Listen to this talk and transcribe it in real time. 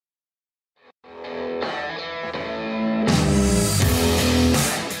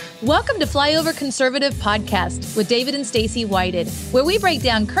Welcome to Flyover Conservative Podcast with David and Stacy Whited, where we break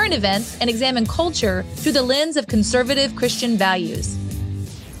down current events and examine culture through the lens of conservative Christian values.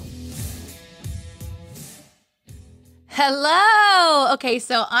 Hello! Okay,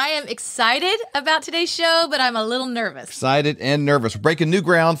 so I am excited about today's show, but I'm a little nervous. Excited and nervous. We're breaking new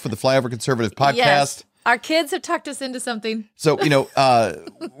ground for the Flyover Conservative Podcast. Yes. Our kids have talked us into something. So,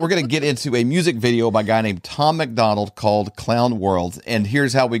 we're going to get into a music video by a guy named Tom MacDonald called Clown World. And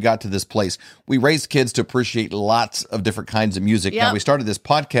here's how we got to this place. We raised kids to appreciate lots of different kinds of music. Yep. Now, we started this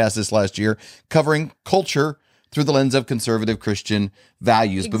podcast this last year covering culture through the lens of conservative Christian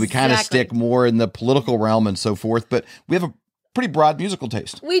values. But we kind of stick more in the political realm and so forth. But we have a pretty broad musical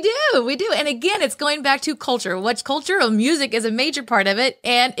taste. We do. And again, it's going back to culture. What's culture? Well, music is a major part of it,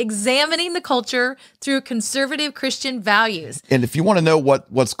 and examining the culture through conservative Christian values. And if you want to know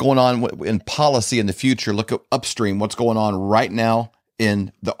what's going on in policy in the future, look upstream, what's going on right now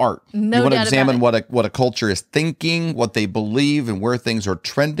in the art. No you want to doubt examine about it. what a culture is thinking, what they believe, and where things are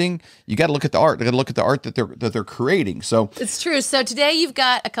trending. You got to look at the art. You got to look at the art that they're creating. So it's true. So today you've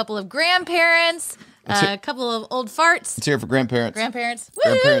got a couple of grandparents, a couple of old farts. It's here for grandparents.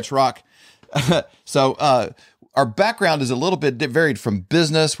 Grandparents rock. So our background is a little bit varied from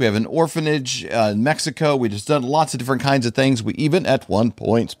business. We have an orphanage in Mexico. We just done lots of different kinds of things. We even at one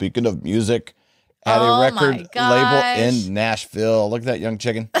point, speaking of music, had a record label in Nashville. Look at that young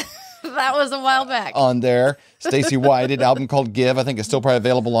chicken. That was a while back. On there. Stacy Whited, album called Give. I think it's still probably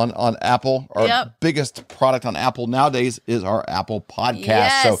available on Apple. Our biggest product on Apple nowadays is our Apple Podcast.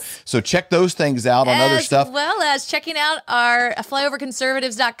 Yes. So check those things out on other stuff. As well as checking out our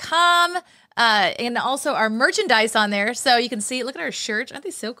flyoverconservatives.com and also our merchandise on there. So you can see, look at our shirts. Aren't they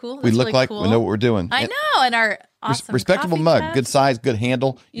so cool? We look like we know what we're doing. I know. And our awesome respectable coffee mug, cups. good size, good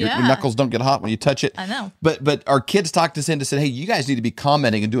handle. Your knuckles don't get hot when you touch it. I know. But our kids talked us into saying, hey, you guys need to be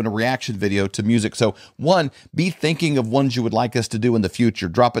commenting and doing a reaction video to music. So one, be thinking of ones you would like us to do in the future.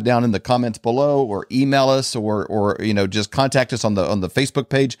 Drop it down in the comments below, or email us, or just contact us on the Facebook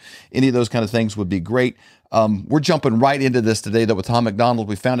page. Any of those kind of things would be great. We're jumping right into this today, though, with Tom MacDonald.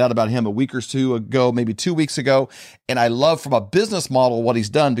 We found out about him a week or two ago, maybe 2 weeks ago. And I love from a business model what he's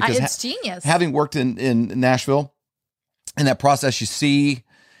done, because it's genius. Having worked in Nashville, in that process, you see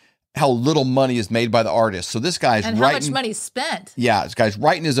how little money is made by the artist. So this guy's and writing, how much money's spent. Yeah, this guy's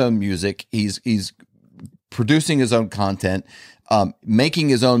writing his own music. He's producing his own content, making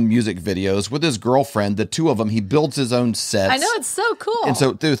his own music videos with his girlfriend. The two of them, he builds his own sets. I know, it's so cool. And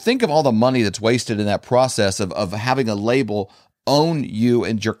so, dude, think of all the money that's wasted in that process of having a label own you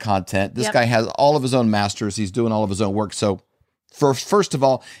and your content. This guy has all of his own masters. He's doing all of his own work. So first of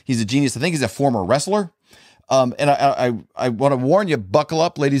all, he's a genius. I think he's a former wrestler. And I want to warn you, buckle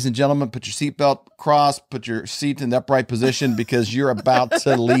up, ladies and gentlemen, put your seatbelt crossed, put your seat in the upright position, because you're about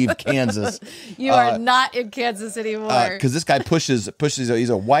to leave Kansas. You are not in Kansas anymore. Because this guy pushes, he's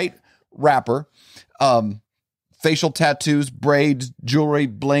a white rapper, facial tattoos, braids, jewelry,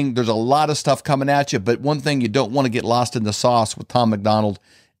 bling. There's a lot of stuff coming at you. But one thing you don't want to get lost in the sauce with Tom MacDonald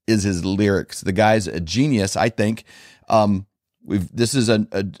is his lyrics. The guy's a genius, I think. This is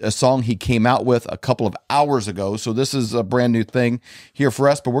a song he came out with a couple of hours ago, so this is a brand new thing here for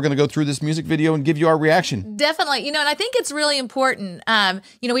us, but we're going to go through this music video and give you our reaction. Definitely. And I think it's really important.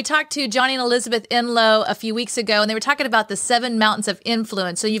 We talked to Johnny and Elizabeth Enlow a few weeks ago, and they were talking about the 7 mountains of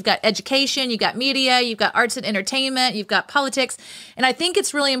influence. So you've got education, you've got media, you've got arts and entertainment, you've got politics. And I think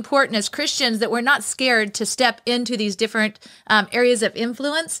it's really important as Christians that we're not scared to step into these different areas of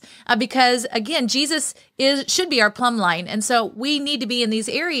influence, because, again, Jesus should be our plumb line. And so we need to be in these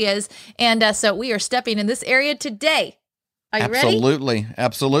areas. And so we are stepping in this area today. Are you ready?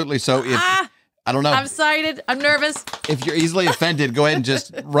 Absolutely. So if, I don't know. I'm excited. I'm nervous. If you're easily offended, go ahead and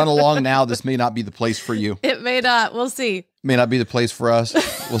just run along now. This may not be the place for you. It may not. We'll see. May not be the place for us.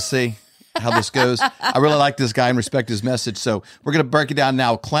 We'll see how this goes. I really like this guy and respect his message. So we're going to break it down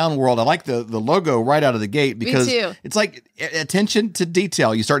now. Clown World. I like the logo right out of the gate, because it's like attention to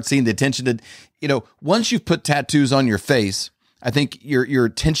detail. You start seeing the attention to, once you've put tattoos on your face, I think your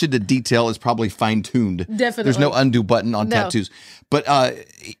attention to detail is probably fine-tuned. Definitely. There's no undo button on tattoos. But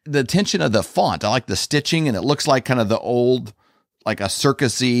the attention of the font, I like the stitching, and it looks like kind of the old, like a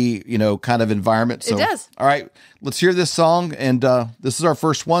circusy, kind of environment. So, it does. All right, let's hear this song, and this is our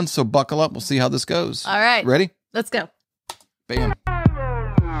first one, so buckle up. We'll see how this goes. All right. Ready? Let's go. Bam.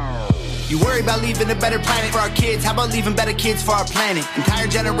 You worry about leaving a better planet for our kids. How about leaving better kids for our planet? Entire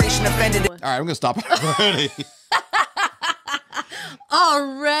generation offended. All right, I'm going to stop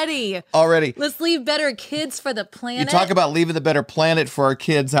already. Already. Let's leave better kids for the planet. You talk about leaving the better planet for our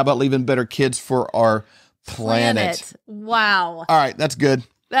kids. How about leaving better kids for our planet? Wow. All right, that's good.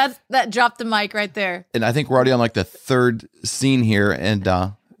 That dropped the mic right there. And I think we're already on like the third scene here, and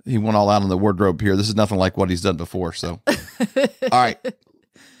he went all out on the wardrobe here. This is nothing like what he's done before. So, all right,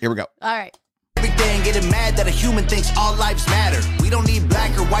 here we go. All right. Every day and getting mad that a human thinks all lives matter. We don't need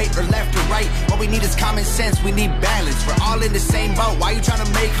black or white or left or right. What we need is common sense. We need balance. We're all in the same boat. Why you trying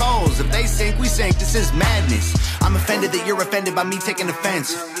to make holes? If they sink, we sink. This is madness. I'm offended that you're offended by me taking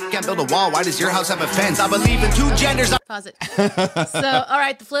offense. Can't build a wall. Why does your house have a fence? I believe in 2 genders. Pause it. So, all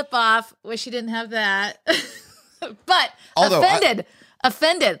right, the flip off. Wish you didn't have that. But Although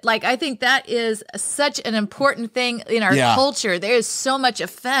offended. Like, I think that is such an important thing in our culture. There is so much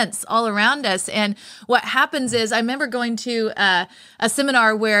offense all around us. And what happens is, I remember going to a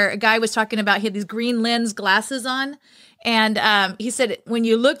seminar where a guy was talking about, he had these green lens glasses on. And he said, when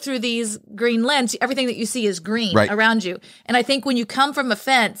you look through these green lens, everything that you see is green around you. And I think when you come from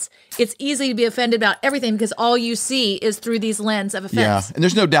offense, it's easy to be offended about everything because all you see is through these lens of offense. Yeah, and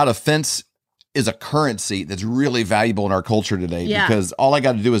there's no doubt offense is a currency that's really valuable in our culture today because all I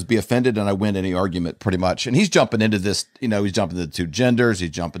got to do is be offended and I win any argument pretty much. And he's jumping into this, he's jumping into 2 genders.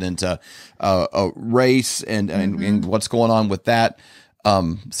 He's jumping into a race and what's going on with that.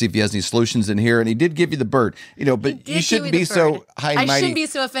 See if he has any solutions in here. And he did give you the bird, but you shouldn't be so high and mighty. I shouldn't be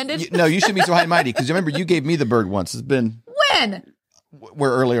so offended. No, you shouldn't be so high and mighty because remember you gave me the bird once. It's been when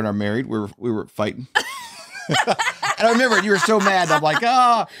we're earlier in our married. We were fighting. And I remember you were so mad. I'm like,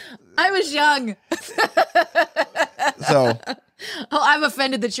 oh. I was young. So. Oh, I'm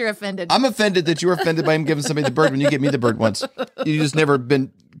offended that you're offended. I'm offended that you were offended by him giving somebody the bird when you gave me the bird once. You just never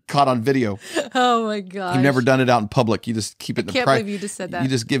been caught on video. Oh my God. You've never done it out in public. You just keep it in the private. I can't believe you just said that. You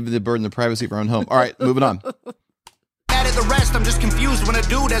just give the bird in the privacy of our own home. All right, moving on. Mad at the rest, I'm just confused when a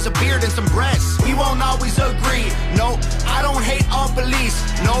dude has a beard and some breasts. We won't always agree. Nope, I don't hate all police.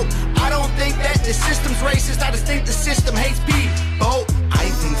 Nope, I don't think that the system's racist. I just think the system hates people. I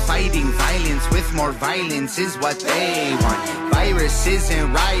think fighting violence with more violence is what they want. Viruses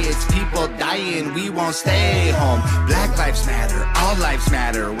and riots, people dying, we won't stay home. Black lives matter, all lives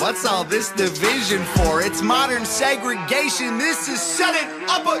matter. What's all this division for? It's modern segregation. This is setting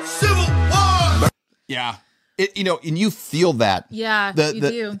up a civil war. Yeah. And you feel that. Yeah,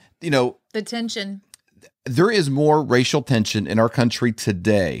 you do. The tension. There is more racial tension in our country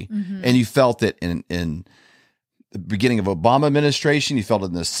today. Mm-hmm. And you felt it in the beginning of Obama administration. You felt it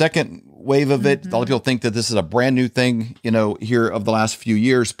in the second wave of it. Mm-hmm. A lot of people think that this is a brand new thing, here of the last few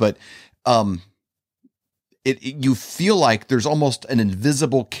years. But you feel like there's almost an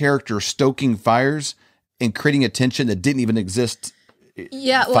invisible character stoking fires and creating a tension that didn't even exist.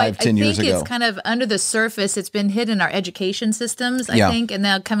 Yeah, well, 10 years ago. I think it's kind of under the surface. It's been hidden in our education systems, I think, and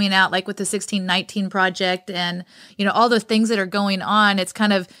now coming out like with the 1619 Project and, all the things that are going on.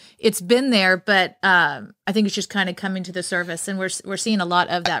 It's been there, but I think it's just kind of coming to the surface, and we're seeing a lot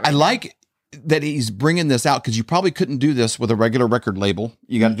of that right now. Like that he's bringing this out because you probably couldn't do this with a regular record label.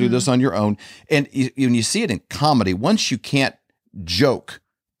 You got to do this on your own. And when you see it in comedy, once you can't joke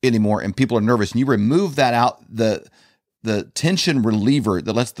anymore and people are nervous and you remove that out, the tension reliever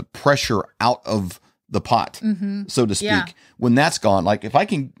that lets the pressure out of the pot, so to speak, when that's gone, like if I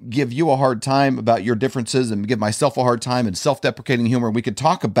can give you a hard time about your differences and give myself a hard time and self-deprecating humor, we could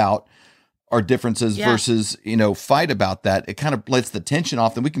talk about our differences versus, fight about that. It kind of lets the tension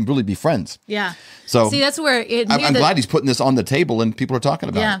off and we can really be friends. Yeah. So see, that's where I'm glad he's putting this on the table and people are talking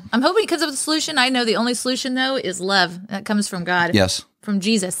about it. Yeah. I'm hoping because of the solution. I know the only solution though is love. That comes from God. Yes. From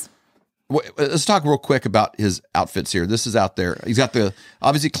Jesus. Let's talk real quick about his outfits here. This is out there. He's got the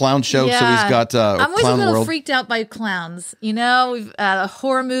obviously clown show, so he's got I'm always Clown a little World. Freaked out by clowns. We've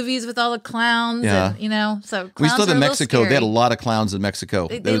horror movies with all the clowns. Yeah. And, so clowns we still live in Mexico. They had a lot. lot of clowns in Mexico.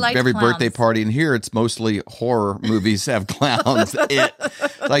 They liked every clowns. birthday party, and here it's mostly horror movies have clowns.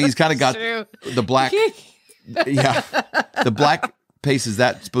 Like he's kind of got the black. Yeah, the black pace. Is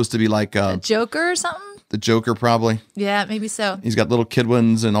that supposed to be like a Joker or something? The Joker, probably. Yeah, maybe so. He's got little kid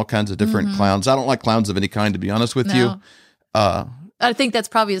ones and all kinds of different clowns. I don't like clowns of any kind, to be honest with you. I think that's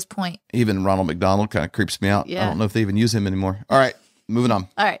probably his point. Even Ronald McDonald kind of creeps me out. Yeah. I don't know if they even use him anymore. All right, moving on.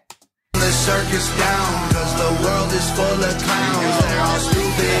 All right. The circus down, because the world is full of clowns. They're all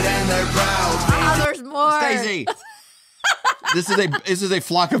stupid and they're proud. Oh, there's more. Stacey. This is a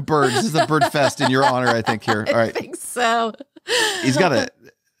flock of birds. This is a bird fest in your honor, I think, here. All right. I think so. He's got a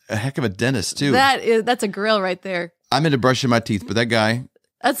heck of a dentist, too. That's a grill right there. I'm into brushing my teeth, but that guy.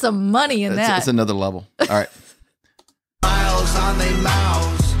 That's some money in that. That's another level. All right. Miles on their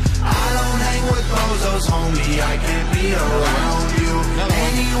mouths. I don't hang with bozos, homie. I can't be around you.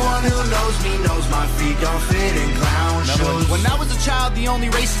 And Anyone who knows me knows my feet don't fit in clown shoes. When I was a child, the only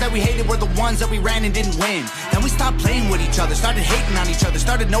races that we hated were the ones that we ran and didn't win. Then we stopped playing with each other, started hating on each other,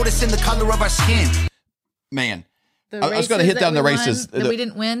 started noticing the color of our skin. Man, I was going to hit down the races that we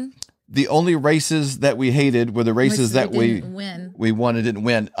didn't win. The only races that we hated were the races that we won and didn't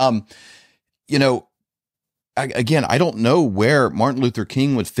win. You know, again, I don't know where Martin Luther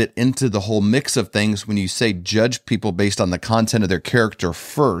King would fit into the whole mix of things when you say judge people based on the content of their character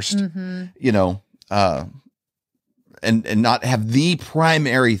first, you know, and not have the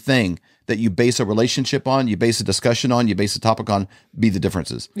primary thing that you base a relationship on, you base a discussion on, you base a topic on, be the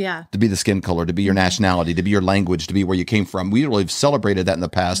differences. Yeah. To be the skin color, to be your nationality, to be your language, to be where you came from. We really have celebrated that in the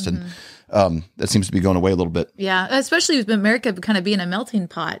past, and that seems to be going away a little bit. Yeah, especially with America kind of being a melting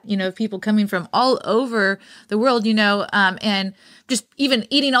pot, you know, people coming from all over the world, you know, and just even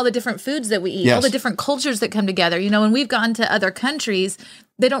eating all the different foods that we eat, all the different cultures that come together. You know, when we've gone to other countries,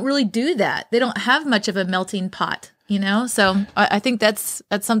 they don't really do that. They don't have much of a melting pot. You know, so I think that's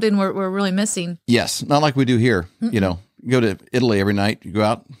something we're really missing. Yes, not like we do here. You know, you go to Italy every night. You go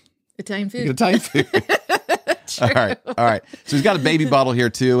out. Italian food. Italian food. All right. So he's got a baby bottle here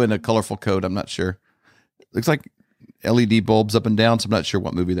too, and a colorful coat. I'm not sure. Looks like LED bulbs up and down. So I'm not sure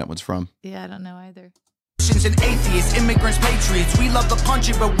what movie that one's from. Yeah, I don't know either. And atheists, immigrants, patriots. We love the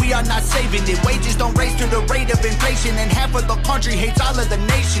country, but we are not saving it. Wages don't raise to the rate of inflation, and half of the country hates all of the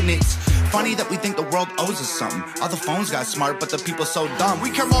nation. It's funny that we think the world owes us something. All the phones got smart, but the people so dumb.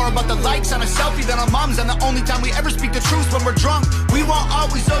 We care more about the likes on a selfie than our moms, and the only time we ever speak the truth when we're drunk. We won't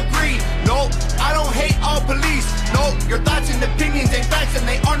always agree. No, I don't hate all police. No, your thoughts and opinions ain't facts, and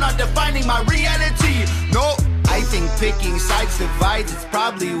they are not defining my reality. No, I think picking sides divides. It's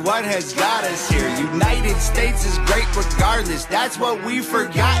probably what has got us here. United States is great regardless. That's what we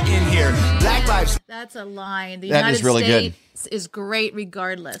forgot in here. Black lives. That's a line. The That United is really States good. is great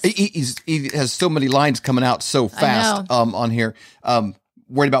regardless. He has so many lines coming out so fast on here.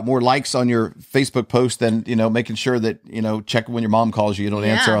 Worried about more likes on your Facebook post than, you know, making sure that, you know, check when your mom calls you don't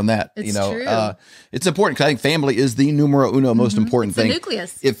answer on that. It's you know, true. It's important because I think family is the numero uno most important It's thing. the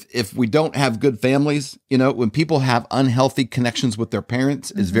nucleus. If we don't have good families, you know, when people have unhealthy connections with their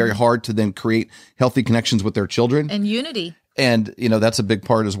parents, it's very hard to then create healthy connections with their children. And unity. And, you know, that's a big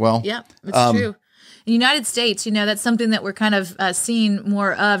part as well. Yeah, it's true. In the United States, you know, that's something that we're kind of seeing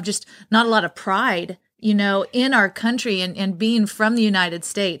more of, just not a lot of pride, you know, in our country and being from the United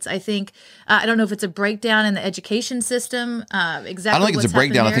States. I think, I don't know if it's a breakdown in the education system, exactly. I don't think it's a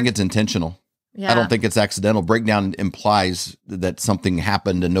breakdown. There. I think it's intentional. Yeah. I don't think it's accidental. Breakdown implies that something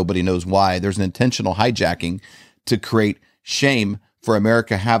happened and nobody knows why. There's an intentional hijacking to create shame for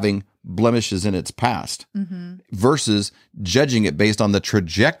America having blemishes in its past versus judging it based on the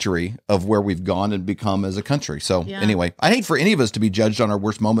trajectory of where we've gone and become as a country. So anyway, I hate for any of us to be judged on our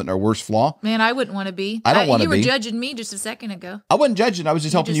worst moment and our worst flaw. Man, I wouldn't want to be. I don't want to be. You were judging me just a second ago. I wasn't judging. I was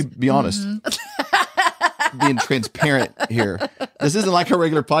just helping you be honest. Being transparent here. This isn't like a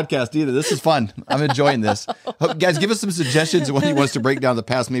regular podcast either. This is fun. I'm enjoying this. Guys, give us some suggestions of what you want us to break down the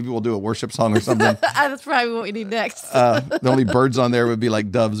past. Maybe we'll do a worship song or something. That's probably what we need next. The only birds on there would be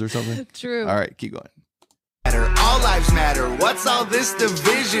like doves or something. True. All right, keep going. All lives matter. What's all this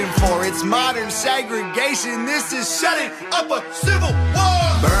division for? It's modern segregation. This is shutting up a civil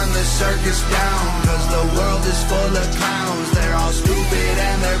war. Burn the circus down, cause the world is full of clowns. They're all stupid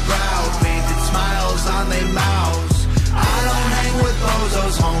and they're proud. Painted smiles on their mouths. I don't hang with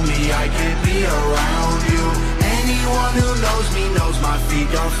bozos, homie. I can't be around you. Anyone who knows me knows my feet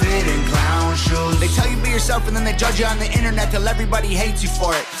don't fit in clown shoes. They tell you be yourself and then they judge you on the internet till everybody hates you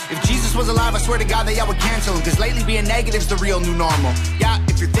for it. If Jesus was alive, I swear to God that y'all would cancel him, cause lately being negative's the real new normal. Yeah,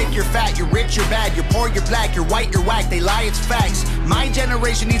 if you're thick, you're fat, you're rich, you're bad, you're poor, you're black, you're white, you're whack, they lie, it's facts. My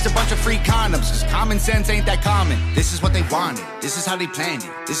generation needs a bunch of free condoms, cause common sense ain't that common. This is what they wanted, this is how they planned it.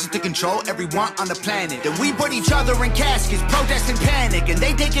 This is to control everyone on the planet. Then we put each other in caskets, protest and panic, and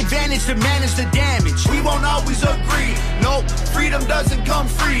they take advantage to manage the damage. We won't always agree, no, freedom doesn't come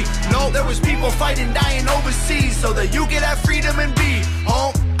free. No, there was people fighting, dying overseas, so that you could have freedom and be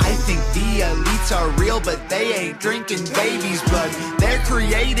home. I think the elites are real, but they ain't drinking baby's blood. They're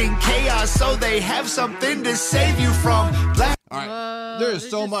creating chaos so they have something to save you from. Black. All right. There's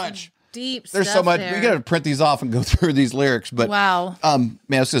so much. Deep There's stuff so much. there. We got to print these off and go through these lyrics. But wow. Man,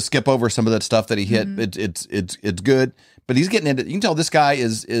 let's just skip over some of that stuff that he hit. It's good. But he's getting into. You can tell this guy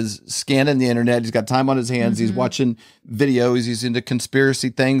is scanning the internet. He's got time on his hands. He's watching videos. He's into conspiracy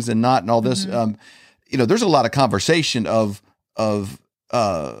things and not and all this. You know, there's a lot of conversation of we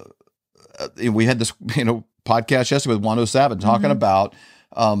had this podcast yesterday with 107 talking about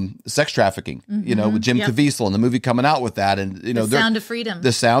sex trafficking, with Jim Caviezel and the movie coming out with that. And, The Sound of Freedom.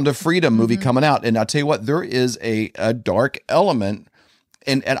 The Sound of Freedom movie coming out. And I'll tell you what, there is a dark element,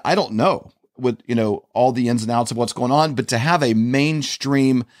 and I don't know with, all the ins and outs of what's going on, but to have a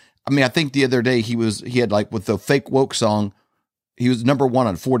mainstream, I think the other day he had like with the Fake Woke song, he was number 1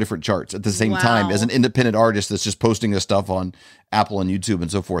 on 4 different charts at the same time as an independent artist that's just posting his stuff on Apple and YouTube and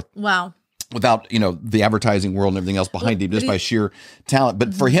so forth. Wow. Without, the advertising world and everything else behind him, just by sheer talent.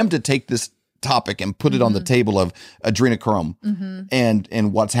 But for him to take this topic and put it on the table of adrenochrome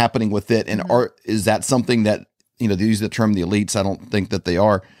and what's happening with it, and is that something that, they use the term the elites, I don't think that they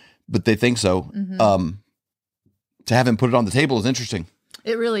are, but they think so. To have him put it on the table is interesting.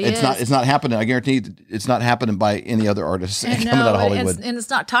 It really is. It's not happening. I guarantee it's not happening by any other artists coming out of Hollywood. And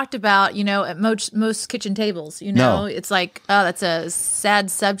it's not talked about, at most kitchen tables. No. It's like, oh, that's a sad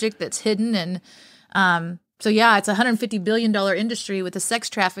subject that's hidden, and so yeah, it's a $150 billion industry with the sex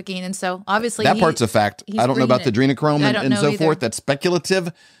trafficking, and so obviously that part's a fact. I don't know about the adrenochrome and so either. forth. That's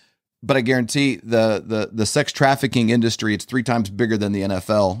speculative. But I guarantee the sex trafficking industry, it's 3 times bigger than the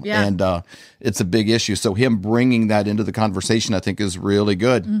NFL, and it's a big issue. So him bringing that into the conversation, I think, is really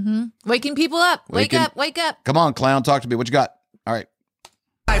good. Waking people up. Wake up. Come on, clown, talk to me. What you got? All right.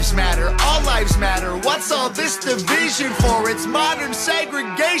 Lives matter, all lives matter. What's all this division for? It's modern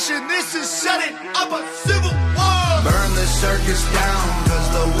segregation. This is setting up a civil war. Burn the circus down, cause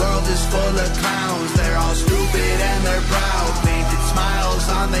the world is full of clowns. They're all stupid and they're proud. Painted smiles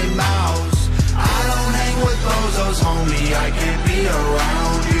on their mouths. I don't hang with bozos, homie. I can't be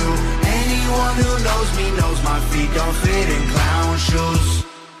around you. Anyone who knows me knows my feet don't fit in clown shoes.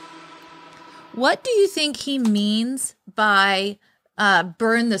 What do you think he means by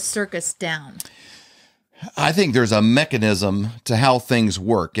burn the circus down? I think there's a mechanism to how things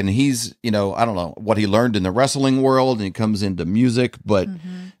work. And he's, I don't know what he learned in the wrestling world, and he comes into music, but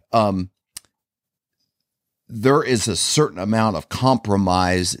there is a certain amount of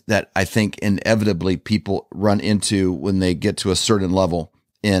compromise that I think inevitably people run into when they get to a certain level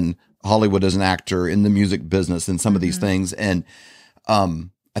in Hollywood as an actor, in the music business, and some of these things. And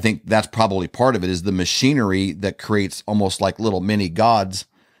I think that's probably part of it, is the machinery that creates almost like little mini gods,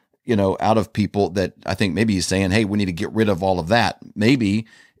 out of people, that I think maybe he's saying, hey, we need to get rid of all of that. Maybe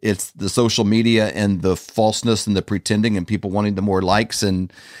it's the social media and the falseness and the pretending and people wanting the more likes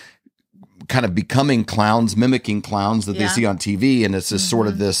and kind of becoming clowns, mimicking clowns that they see on TV. And it's just sort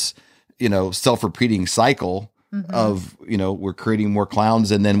of this, self-repeating cycle of, we're creating more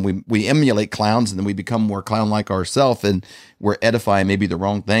clowns, and then we emulate clowns, and then we become more clown-like ourselves, and we're edifying maybe the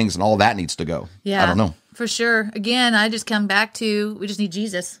wrong things, and all that needs to go. Yeah, I don't know. For sure. Again, I just come back to, we just need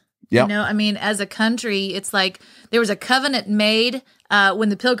Jesus. Yeah. As a country, it's like there was a covenant made when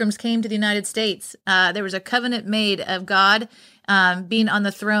the Pilgrims came to the United States. There was a covenant made of God being on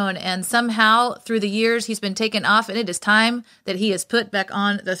the throne, and somehow through the years he's been taken off, and it is time that he is put back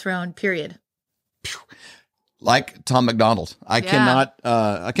on the throne, period. Like Tom McDonald. I cannot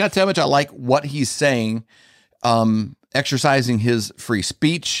tell how much I like what he's saying, exercising his free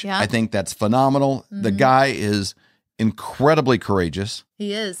speech. Yeah. I think that's phenomenal. The guy is incredibly courageous.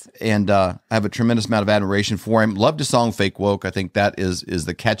 He is. And I have a tremendous amount of admiration for him. Loved the song Fake Woke. I think that is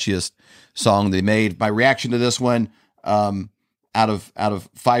the catchiest song they made. My reaction to this one, out of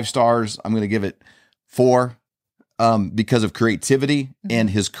 5 stars, I'm going to give it 4. Because of creativity and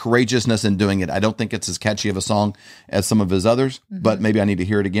his courageousness in doing it. I don't think it's as catchy of a song as some of his others, but maybe I need to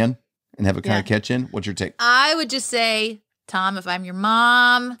hear it again and have it kind of catch in. What's your take? I would just say, Tom, if I'm your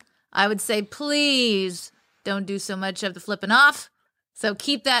mom, I would say, please don't do so much of the flipping off. So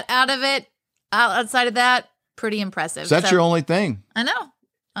keep that out of it. Outside of that, pretty impressive. So that's your only thing. I know.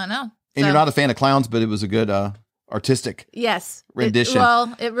 And you're not a fan of clowns, but it was a good artistic rendition.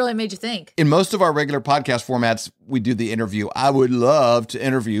 It really made you think. In most of our regular podcast formats, we do the interview. I would love to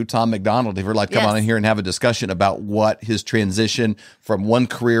interview Tom McDonald if you're like, come on in here and have a discussion about what his transition from one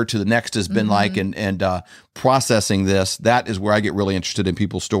career to the next has been like, and processing this. That is where I get really interested in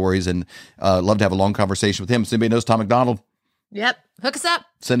people's stories, and love to have a long conversation with him. So anybody knows Tom McDonald? Yep. Hook us up.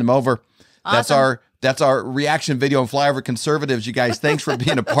 Send him over. Awesome. That's our reaction video on Flyover Conservatives. You guys, thanks for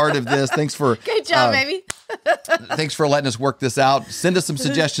being a part of this. Thanks for good job, baby. Thanks for letting us work this out. Send us some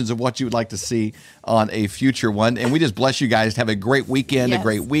suggestions of what you would like to see on a future one. And we just bless you guys. Have a great weekend, a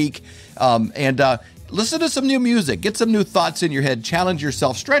great week. And listen to some new music. Get some new thoughts in your head. Challenge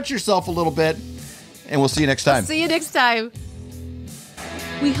yourself. Stretch yourself a little bit. And we'll see you next time. See you next time.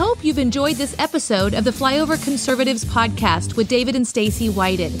 We hope you've enjoyed this episode of the Flyover Conservatives podcast with David and Stacy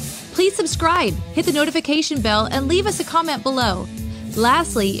Whited. Please subscribe, hit the notification bell, and leave us a comment below.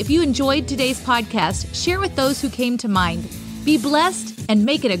 Lastly, if you enjoyed today's podcast, share with those who came to mind. Be blessed and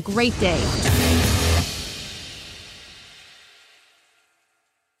make it a great day.